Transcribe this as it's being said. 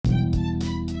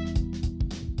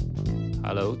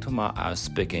Hello to my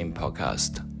Speaking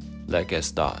podcast. Let's get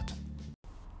started.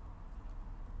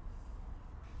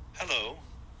 Hello.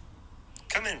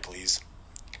 Come in, please.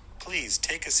 Please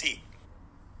take a seat.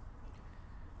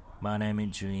 My name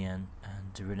is Julian,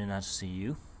 and really nice to see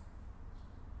you.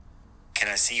 Can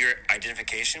I see your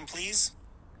identification, please?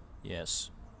 Yes.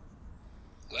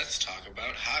 Let's talk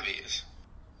about hobbies.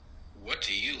 What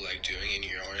do you like doing in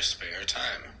your spare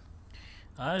time?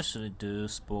 I usually do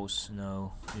sports,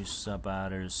 it's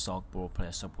about softball, play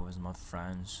softball with my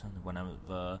friends, and when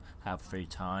I have free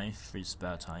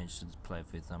spare time, to play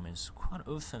with them. It's quite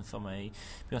often for me,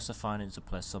 because I find to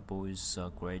play softball is a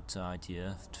great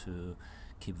idea to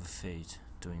keep fit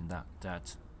doing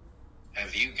that.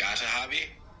 Have you got a hobby?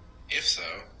 If so,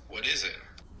 what is it?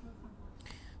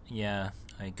 Yeah,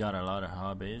 I got a lot of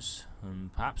hobbies.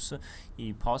 Perhaps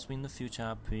possibly in the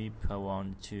future, people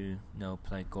want to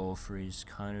play golf. Is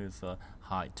kind of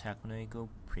high technical.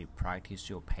 Practice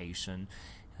your patience,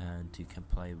 and you can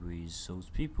play with those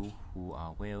people who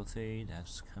are wealthy.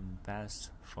 That's come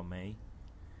best for me.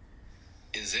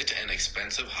 Is it an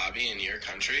expensive hobby in your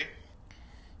country?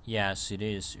 Yes, it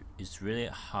is. It's really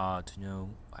hard.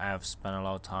 I've spent a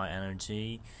lot of time,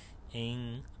 energy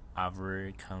in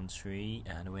our country,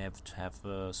 and we have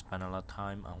to spend a lot of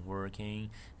time on working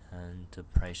and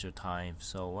pressure time.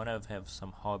 So when I have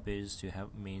some hobbies to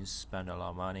help me spend a lot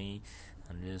of money,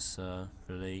 and this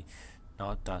really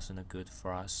doesn't good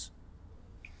for us.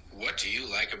 What do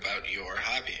you like about your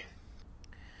hobby?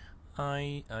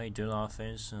 I do a lot of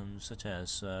things, such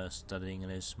as studying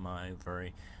English. I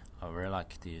really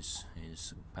like this.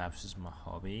 Perhaps it's my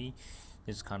hobby.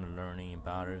 It's kind of learning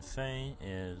about everything.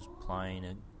 Is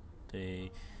playing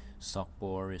the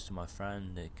softball with my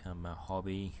friend. They become my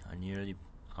hobby. I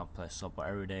play softball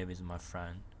every day with my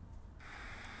friend.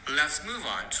 Let's move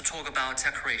on to talk about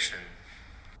decoration.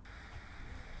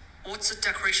 What's the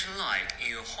decoration like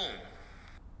in your home?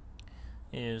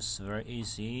 It's very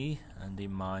easy, and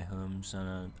in my home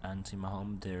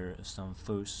there are some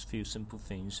few simple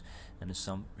things, and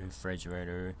some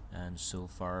refrigerator and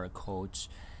sofa, couch,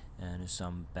 and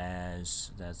some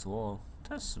beds. That's all.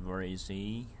 That's very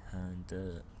easy,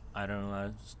 and I don't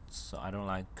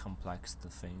like complex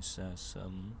things.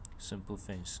 Simple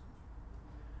things.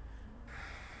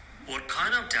 What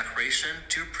kind of decoration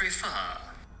do you prefer?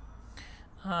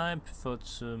 I prefer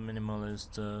to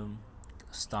minimalist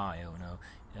style.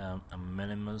 I'm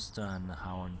minimalist, and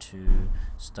I want to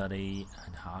study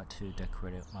and how to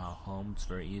decorate my home. It's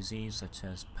very easy, such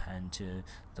as paint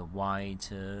the white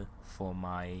for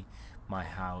my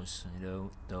house.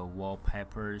 The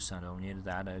wallpapers. I don't need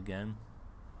that again.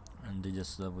 And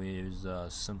just with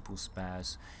simple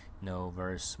space.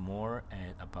 Very small,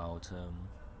 at about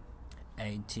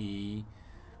 80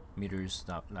 meters.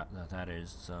 That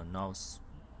is not.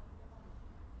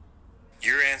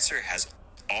 Your answer has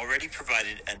already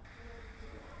provided an...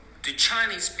 Do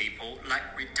Chinese people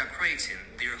like redecorating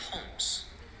their homes?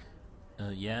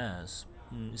 Yes,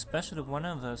 especially one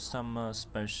of some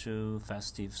special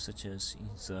festive, such as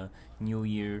the New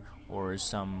Year or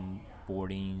some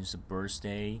boarding's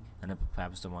birthday, and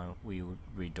perhaps the one we would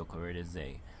redecorate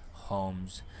the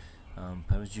homes.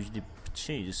 Perhaps usually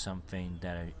purchase something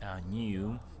that are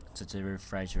new, such as a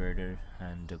refrigerator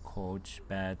and the couch,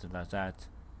 bed, like that.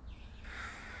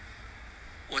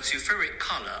 What's your favorite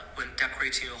color when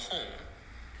decorating your home?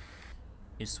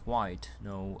 It's white.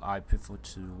 I prefer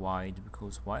to white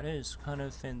because white is kind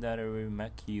of thing that will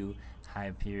make you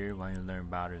happier when you learn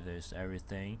about this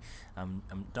everything.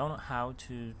 Don't know how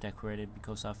to decorate it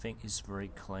because I think it's very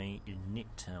clean and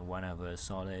neat. Whenever I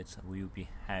saw it, we will be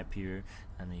happier,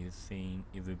 and you think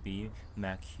it will be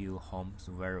make your home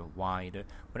very wide.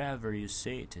 Whatever you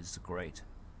see, it is great.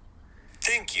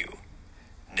 Thank you.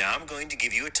 Now I'm going to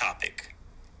give you a topic,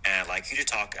 and I'd like you to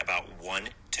talk about 1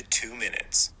 to 2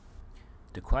 minutes.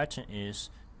 The question is,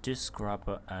 describe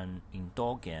an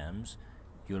indoor games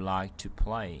you like to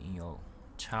play in your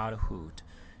childhood.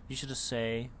 You should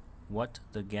say what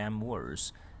the game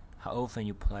was, how often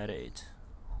you played it,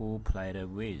 who played it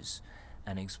with,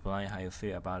 and explain how you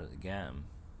feel about the game.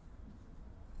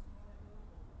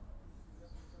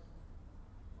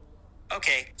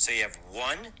 Okay, so you have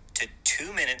 1 to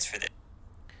 2 minutes for this.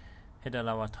 Here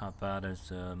I want to talk about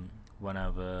is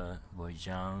whenever I was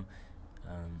young,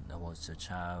 and I was a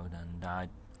child, and I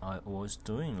was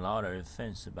doing a lot of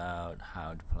things about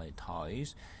how to play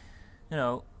toys,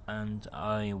 and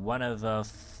when I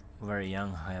was very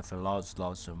young, I have lots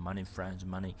of many friends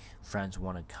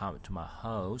want to come to my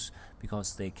house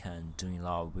because they can do a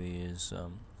lot with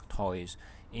toys.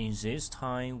 in this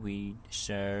time we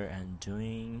share and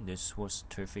doing this was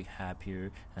terrific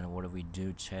happier and what we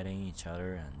do chatting each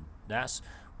other, and that's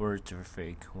were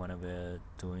terrific one of the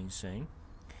doing thing.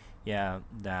 Yeah,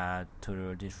 that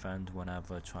totally different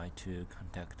whenever I try to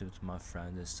contact with my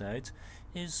friend said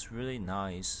it's really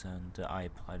nice, and I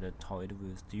played a toy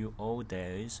with you all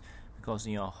days because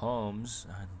in your homes,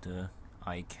 and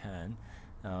I can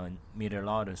meet a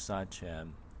lot of such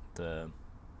the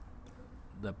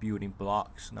building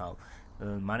blocks now.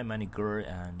 Many girls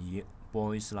and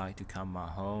boys like to come my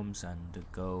homes and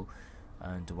go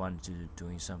and want to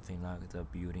doing something like the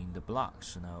building the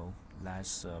blocks.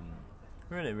 That's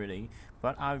really.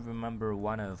 But I remember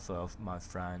one of my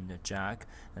friend Jack,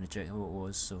 and Jack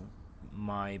was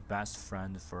my best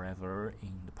friend forever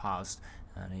in the past,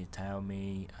 and he tell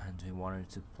me and he wanted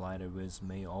to play it with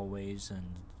me always,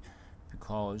 and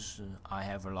because I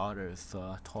have a lot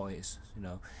of toys.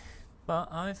 But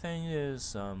I think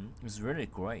it's really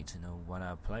great. When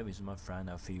I play with my friend,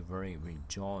 I feel very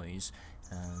rejoiced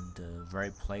and very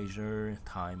pleasure.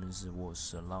 Time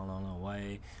was a long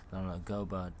way, long ago.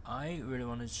 But I really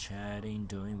want to chat in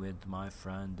doing with my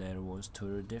friend that was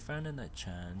totally different, and I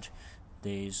change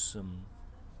this.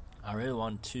 I really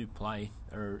want to play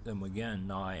them again.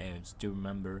 Now I still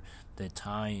remember the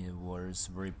time was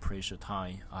very precious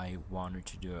time. I wanted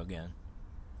to do it again.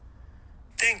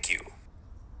 Thank you.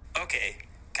 Okay,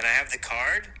 can I have the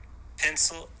card,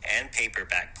 pencil, and paper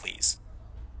back, please?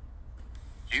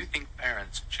 Do you think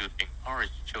parents should encourage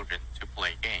children to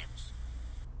play games?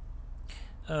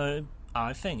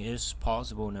 I think it's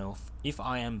possible now. If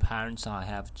I am parents,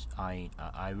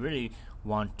 I really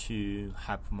want to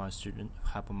help my student,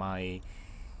 help my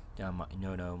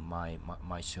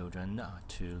my children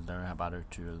to learn about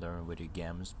it, to learn video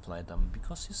games, play them,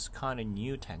 because it's kind of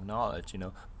new technology.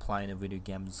 Playing video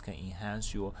games can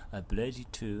enhance your ability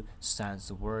to sense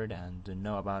the world and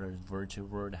know about the virtual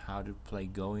world, how to play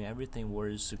going. Everything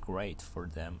was great for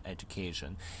them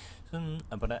education. And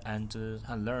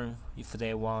learn if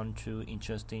they want to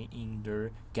interested in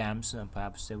their games, and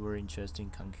perhaps they were interested in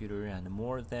computer and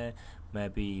more than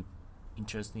maybe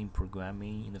interested in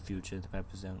programming in the future.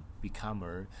 Perhaps they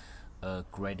become a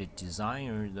great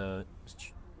designer, the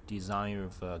designer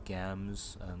of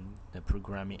games and the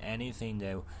programming, anything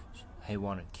that she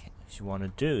want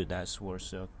to do. That's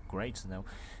was great. Now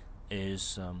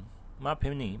is my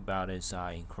opinion about it is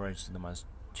I encourage my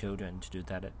children to do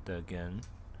that again.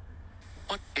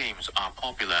 What games are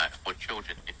popular for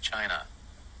children in China?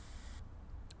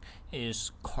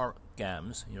 Is card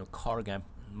games. Card game.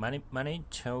 Many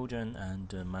children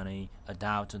and many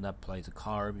adults that play the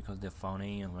card because they're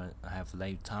funny and have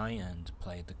late time and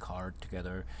play the card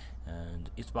together. And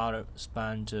it's about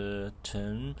spend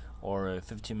 10 or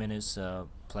 15 minutes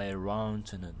play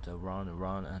around and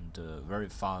around and very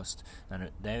fast.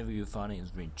 And they will find it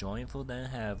very joyful. Then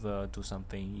have do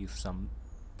something if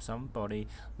somebody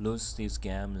lose this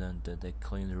game and they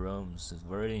clean the rooms. It's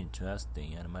very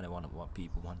interesting, and many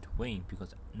people want to win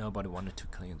because nobody wanted to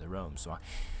clean the room. So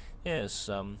yes,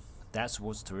 that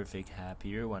was terrific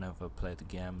happier when I've played the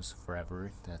games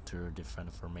forever. That's really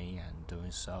different for me, and doing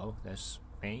so, that's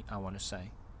me, I want to say.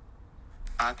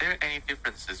 Are there any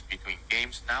differences between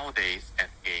games nowadays and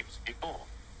games before?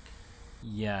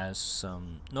 Yes,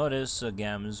 notice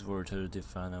games were totally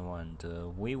different,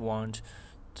 and we want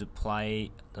to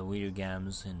play the video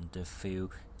games and the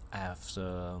feel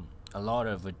after a lot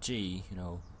of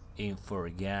in for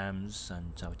games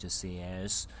and just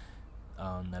CS.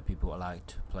 That people like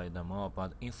to play them all,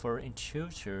 but in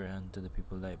future and the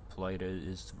people that played it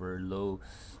is very low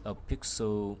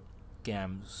pixel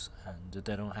games, and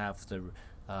they don't have the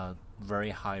very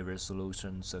high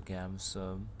resolutions of games,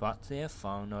 but they're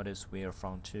fun. Notice we are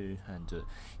fun too, and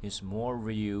it's more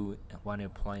real when you're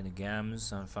playing the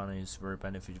games, and fun is very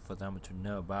beneficial for them to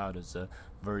know about the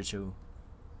virtual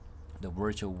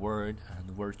world and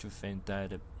the virtual thing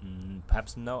that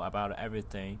perhaps know about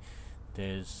everything.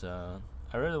 There's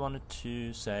I really wanted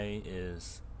to say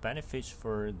is beneficial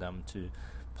for them to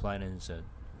play, and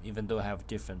even though have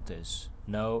differences,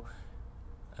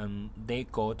 they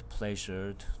got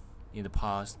pleasure in the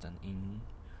past and in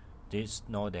this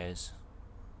nowadays.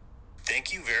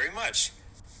 Thank you very much.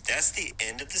 That's the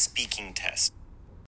end of the speaking test.